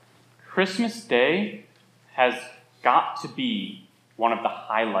Christmas Day has got to be one of the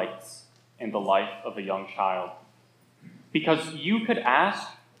highlights in the life of a young child. Because you could ask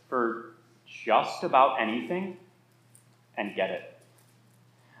for just about anything and get it.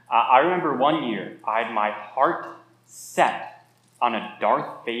 I remember one year I had my heart set on a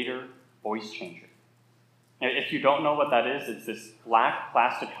Darth Vader voice changer. If you don't know what that is, it's this black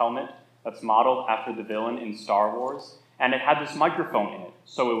plastic helmet that's modeled after the villain in Star Wars, and it had this microphone in it,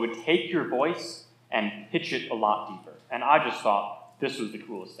 so it would take your voice and pitch it a lot deeper. And I just thought this was the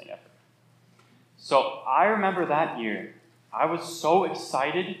coolest thing ever. So I remember that year, I was so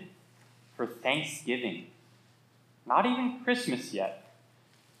excited for Thanksgiving. Not even Christmas yet,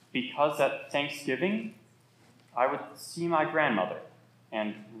 because at Thanksgiving, I would see my grandmother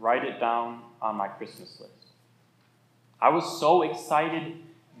and write it down on my Christmas list. I was so excited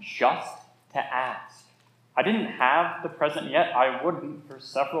just to ask. I didn't have the present yet. I wouldn't for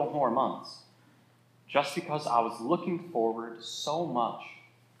several more months, just because I was looking forward so much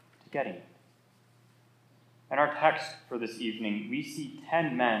to getting it. In our text for this evening, we see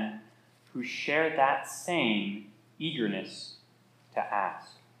 10 men who share that same eagerness to ask.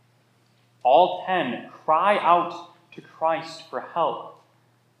 All 10 cry out to Christ for help,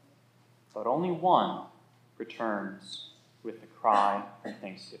 but only one returns with a cry of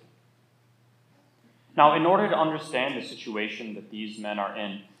thanksgiving. Now, in order to understand the situation that these men are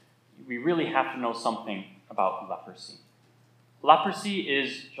in, we really have to know something about leprosy. Leprosy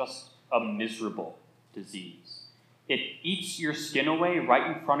is just a miserable disease. It eats your skin away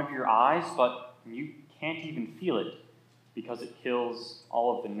right in front of your eyes, but you can't even feel it because it kills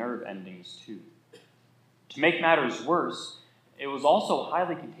all of the nerve endings too. To make matters worse, it was also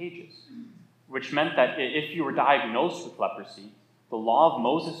highly contagious, which meant that if you were diagnosed with leprosy, the law of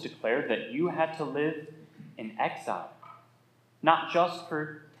Moses declared that you had to live in exile, not just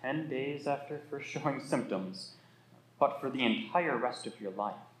for 10 days after first showing symptoms, but for the entire rest of your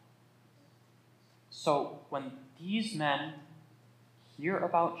life. So when these men hear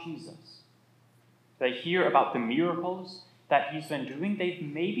about Jesus, they hear about the miracles that he's been doing, they've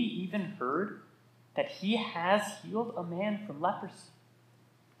maybe even heard that he has healed a man from leprosy.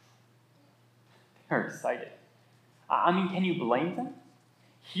 They're excited. I mean, can you blame them?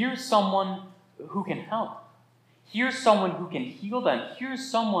 Here's someone who can help. Here's someone who can heal them.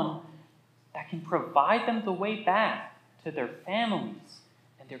 Here's someone that can provide them the way back to their families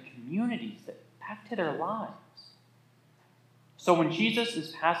and their communities, back to their lives. So when Jesus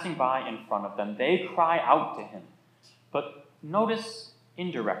is passing by in front of them, they cry out to him. But notice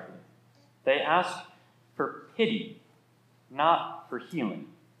indirectly, they ask for pity, not for healing.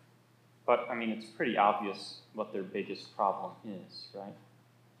 But, I mean, it's pretty obvious what their biggest problem is, right?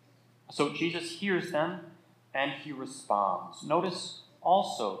 So Jesus hears them, and he responds. Notice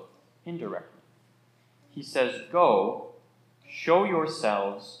also indirectly. He says, "Go, show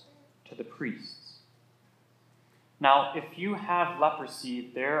yourselves to the priests." Now, if you have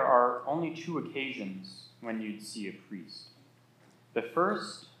leprosy, there are only 2 occasions when you'd see a priest. The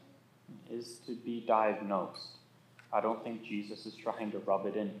first is to be diagnosed. I don't think Jesus is trying to rub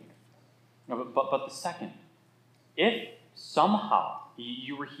it in here. No, but the second, if somehow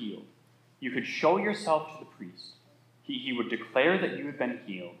you were healed, you could show yourself to the priest. He would declare that you had been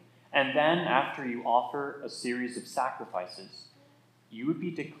healed, and then after you offer a series of sacrifices, you would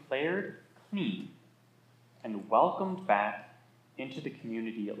be declared clean and welcomed back into the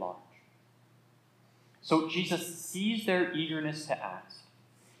community at large. So Jesus sees their eagerness to ask.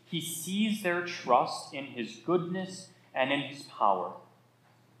 He sees their trust in his goodness and in his power.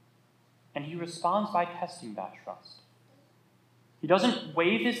 And he responds by testing that trust. He doesn't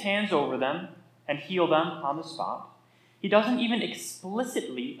wave his hands over them and heal them on the spot. He doesn't even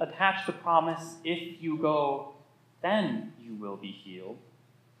explicitly attach the promise, "If you go, then you will be healed."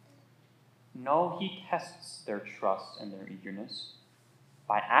 No, he tests their trust and their eagerness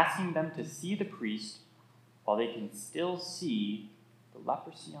by asking them to see the priest while they can still see the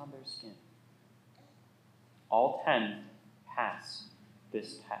leprosy on their skin. All 10 pass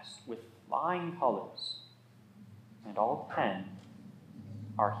this test with flying colors, and all 10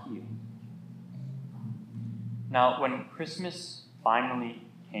 are healed. Now, when Christmas finally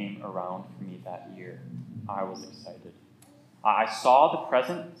came around for me that year, I was excited. I saw the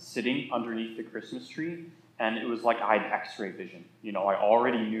present sitting underneath the Christmas tree, and it was like I had X-ray vision. I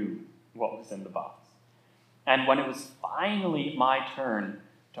already knew what was in the box. And when it was finally my turn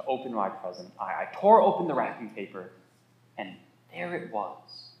to open my present, I tore open the wrapping paper, and there it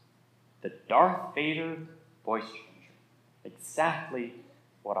was. The Darth Vader voice changer. Exactly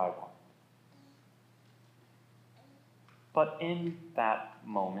what I wanted. But in that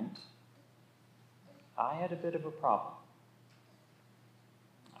moment, I had a bit of a problem.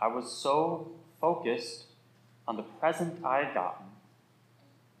 I was so focused on the present I had gotten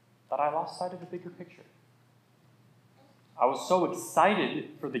that I lost sight of the bigger picture. I was so excited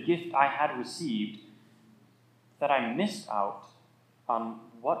for the gift I had received that I missed out on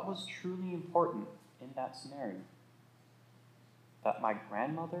what was truly important in that scenario. That my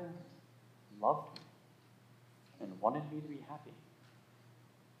grandmother loved me and wanted me to be happy.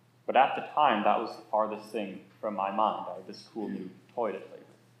 But at the time, that was the farthest thing from my mind. I had this cool new toy to play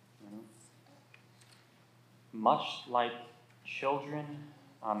with. You know? Much like children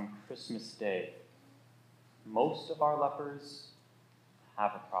on Christmas Day, most of our lepers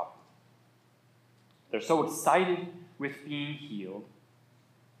have a problem. They're so excited with being healed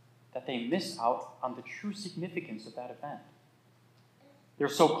that they miss out on the true significance of that event. They're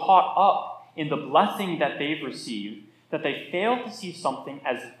so caught up in the blessing that they've received that they fail to see something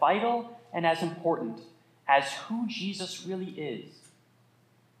as vital and as important as who Jesus really is.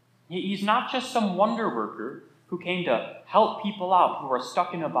 He's not just some wonder worker who came to help people out who are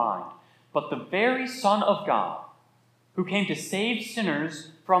stuck in a bind, but the very Son of God who came to save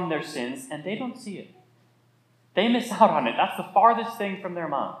sinners from their sins, and they don't see it. They miss out on it. That's the farthest thing from their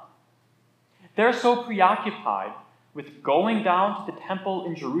mind. They're so preoccupied with going down to the temple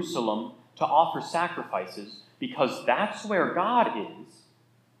in Jerusalem to offer sacrifices, because that's where God is,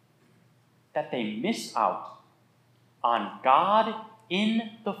 that they miss out on God in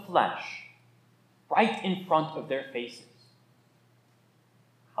the flesh, right in front of their faces.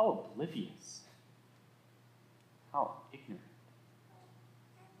 How oblivious. How ignorant.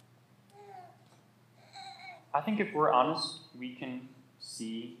 I think if we're honest, we can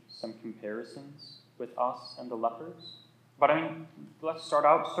see some comparisons with us and the lepers. But let's start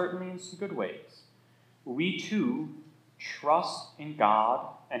out certainly in some good ways. We too trust in God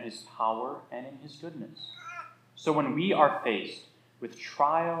and His power and in His goodness. So when we are faced with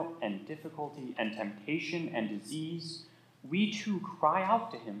trial and difficulty and temptation and disease, we too cry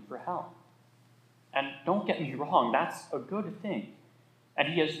out to Him for help. And don't get me wrong, that's a good thing. And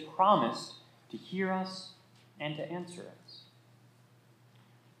He has promised to hear us and to answer us.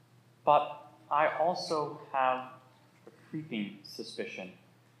 But I also have a creeping suspicion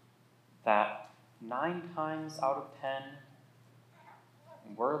that 9 times out of 10,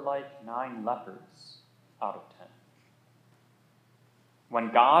 we're like 9 lepers out of 10.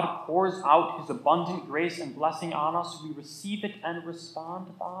 When God pours out His abundant grace and blessing on us, we receive it and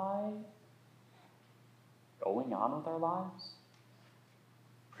respond by going on with our lives,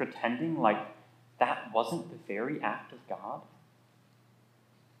 pretending like that wasn't the very act of God.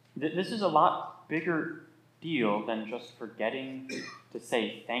 This is a lot bigger deal than just forgetting to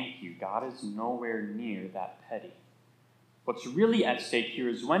say thank you. God is nowhere near that petty. What's really at stake here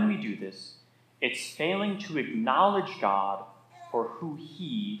is when we do this, it's failing to acknowledge God for who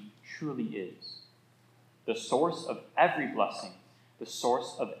He truly is. The source of every blessing, the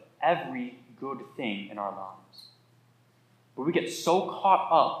source of every good thing in our lives. But we get so caught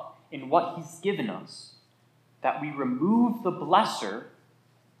up in what He's given us that we remove the blesser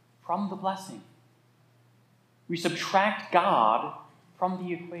from the blessing. We subtract God from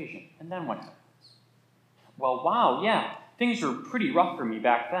the equation. And then what happens? Well, wow, yeah, things were pretty rough for me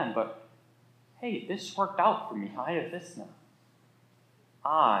back then, but hey, this worked out for me. I have this now.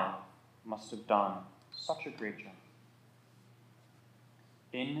 I must have done such a great job.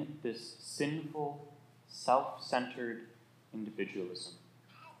 In this sinful, self-centered individualism,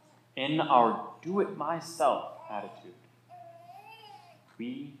 in our do-it-myself attitude,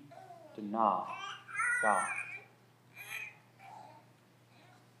 we deny God.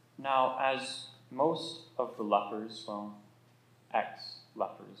 Now, as most of the lepers, well,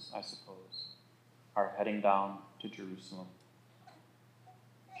 ex-lepers, I suppose, are heading down to Jerusalem,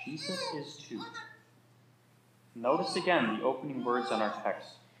 Jesus is too. Notice again the opening words on our text.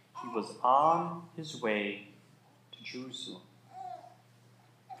 He was on His way to Jerusalem.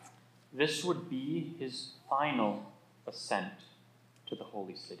 This would be His final ascent to the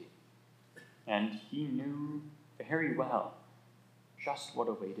holy city. And He knew very well just what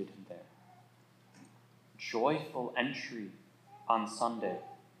awaited Him there. Joyful entry on Sunday.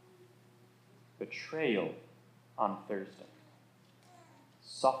 Betrayal on Thursday.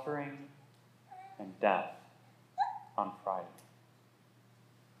 Suffering and death on Friday.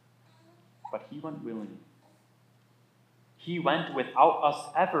 But He went willingly. He went without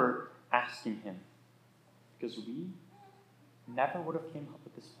us ever asking Him, because we never would have came up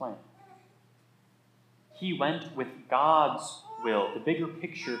with this plan. He went with God's will, the bigger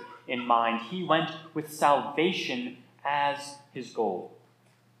picture in mind. He went with salvation as His goal.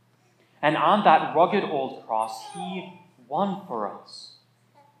 And on that rugged old cross, he won for us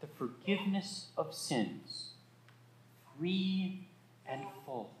the forgiveness of sins, free and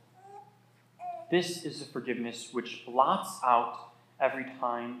full. This is the forgiveness which blots out every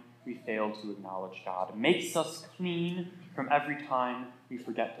time we fail to acknowledge God, makes us clean from every time we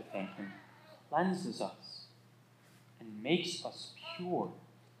forget to thank him, cleanses us, and makes us pure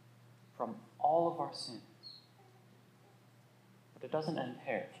from all of our sins. But it doesn't end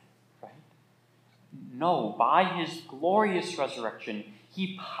there, right? No, by his glorious resurrection,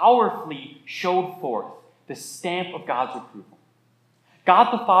 he powerfully showed forth the stamp of God's approval.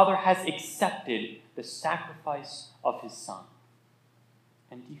 God the Father has accepted the sacrifice of his Son.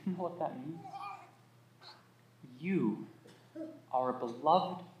 And do you know what that means? You are a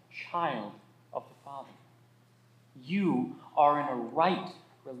beloved child of the Father. You are in a right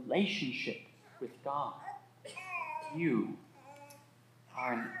relationship with God. You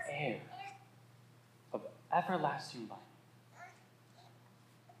are an heir of everlasting life.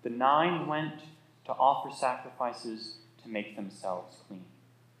 The 9 went to offer sacrifices to make themselves clean.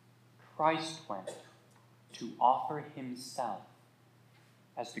 Christ went to offer himself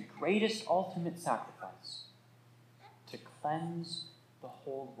as the greatest ultimate sacrifice to cleanse the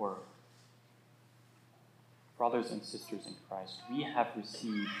whole world. Brothers and sisters in Christ, we have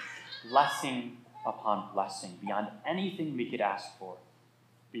received blessing upon blessing beyond anything we could ask for,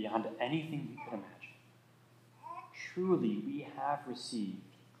 beyond anything we could imagine. Truly, we have received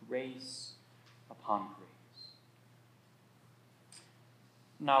grace upon grace.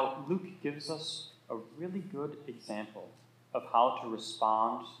 Now, Luke gives us a really good example of how to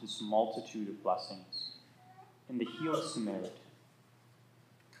respond to this multitude of blessings in the healed Samaritan.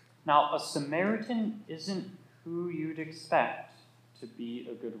 Now, a Samaritan isn't who you'd expect to be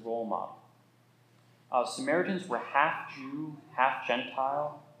a good role model. Samaritans were half Jew, half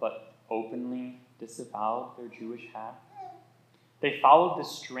Gentile, but openly disavowed their Jewish half. They followed the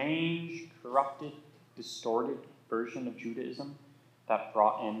strange, corrupted, distorted version of Judaism that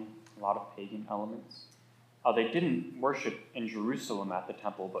brought in a lot of pagan elements. They didn't worship in Jerusalem at the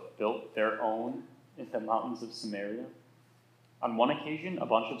temple, but built their own in the mountains of Samaria. On one occasion, a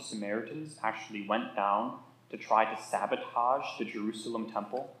bunch of Samaritans actually went down to try to sabotage the Jerusalem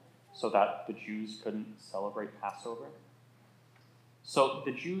temple so that the Jews couldn't celebrate Passover. So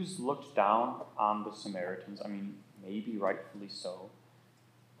the Jews looked down on the Samaritans, maybe rightfully so,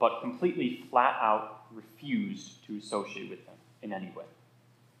 but completely flat out refused to associate with them in any way.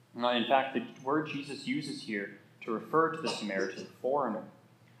 In fact, the word Jesus uses here to refer to the Samaritan foreigner,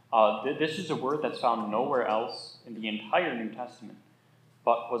 this is a word that's found nowhere else in the entire New Testament,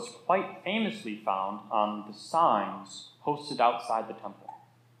 but was quite famously found on the signs posted outside the temple.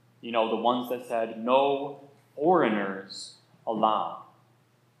 The ones that said, "No foreigners allowed."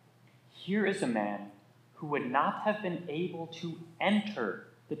 Here is a man who would not have been able to enter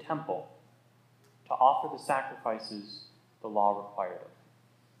the temple to offer the sacrifices the law required of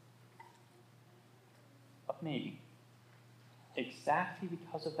him. But maybe, exactly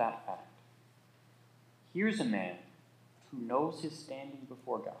because of that fact, here's a man who knows his standing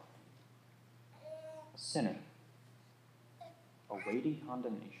before God, a sinner, awaiting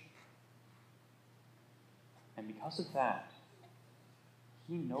condemnation. And because of that,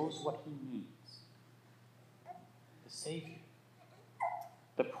 he knows what he needs. The Savior,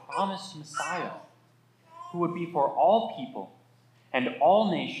 the promised Messiah, who would be for all people and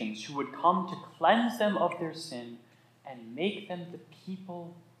all nations, who would come to cleanse them of their sin and make them the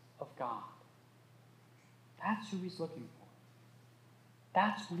people of God. That's who he's looking for.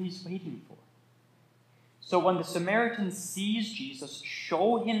 That's what he's waiting for. So when the Samaritan sees Jesus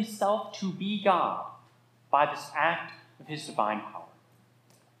show himself to be God by this act of his divine power,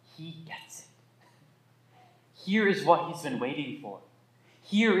 he gets it. Here is what he's been waiting for.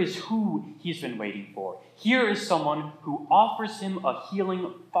 Here is who he's been waiting for. Here is someone who offers him a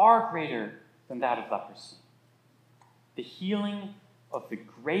healing far greater than that of leprosy. The healing of the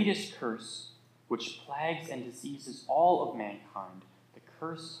greatest curse which plagues and diseases all of mankind, the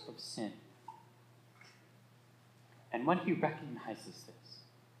curse of sin. And when he recognizes this,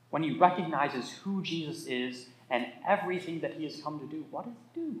 when he recognizes who Jesus is and everything that he has come to do, what does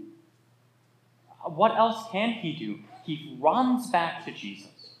he do? What else can he do? He runs back to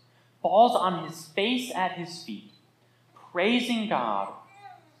Jesus, falls on his face at his feet, praising God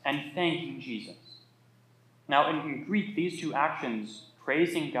and thanking Jesus. Now, in Greek, these two actions,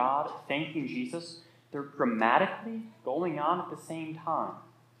 praising God, thanking Jesus, they're grammatically going on at the same time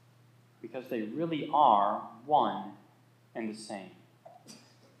because they really are one and the same.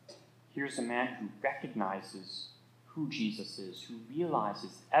 Here's a man who recognizes who Jesus is, who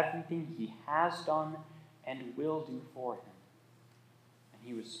realizes everything he has done and will do for him. And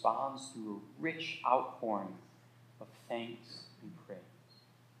he responds through a rich outpouring of thanks and praise.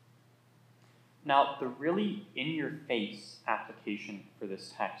 Now, the really in-your-face application for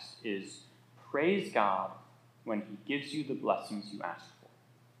this text is praise God when he gives you the blessings you ask for.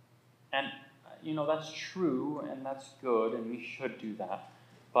 And, that's true and that's good and we should do that.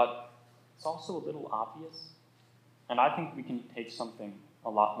 But it's also a little obvious. And I think we can take something a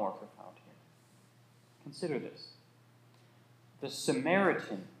lot more profound here. Consider this. The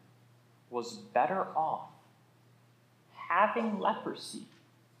Samaritan was better off having leprosy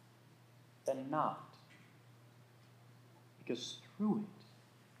than not, because through it,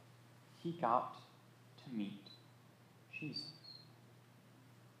 he got to meet Jesus.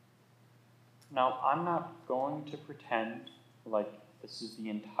 Now, I'm not going to pretend like this is the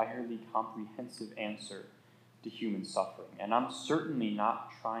entirely comprehensive answer to human suffering, and I'm certainly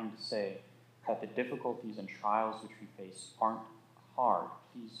not trying to say that the difficulties and trials which we face aren't hard.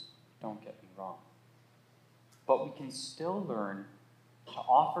 Please don't get me wrong. But we can still learn to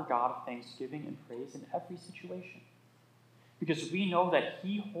offer God thanksgiving and praise in every situation, because we know that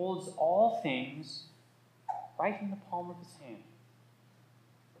he holds all things right in the palm of his hand,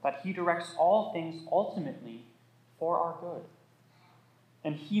 that he directs all things ultimately for our good.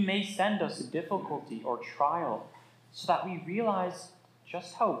 And he may send us a difficulty or trial so that we realize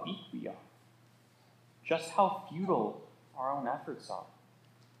just how weak we are, just how futile our own efforts are,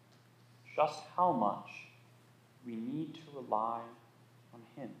 just how much we need to rely on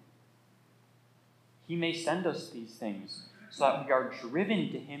him. He may send us these things so that we are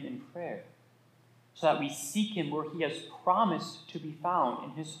driven to him in prayer, so that we seek him where he has promised to be found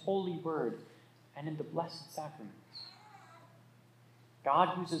in his holy word and in the blessed sacraments.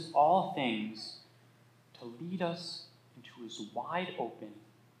 God uses all things to lead us into his wide open,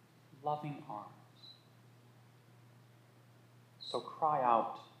 loving arms. So cry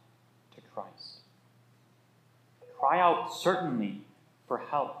out to Christ. Cry out certainly for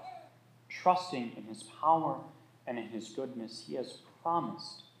help, trusting in his power and in his goodness. He has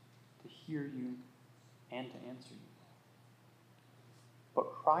promised to hear you and to answer you.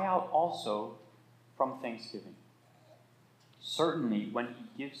 But cry out also from thanksgiving. Certainly when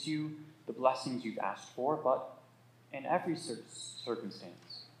he gives you the blessings you've asked for, but in every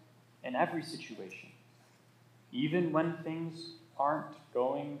circumstance, in every situation, even when things aren't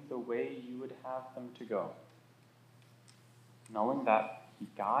going the way you would have them to go, knowing that he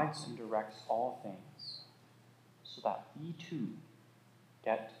guides and directs all things so that we too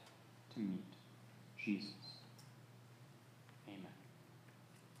get to meet Jesus. Amen.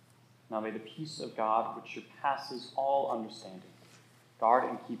 Now may the peace of God, which surpasses all understanding, guard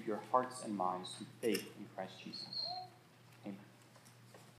and keep your hearts and minds through faith in Christ Jesus.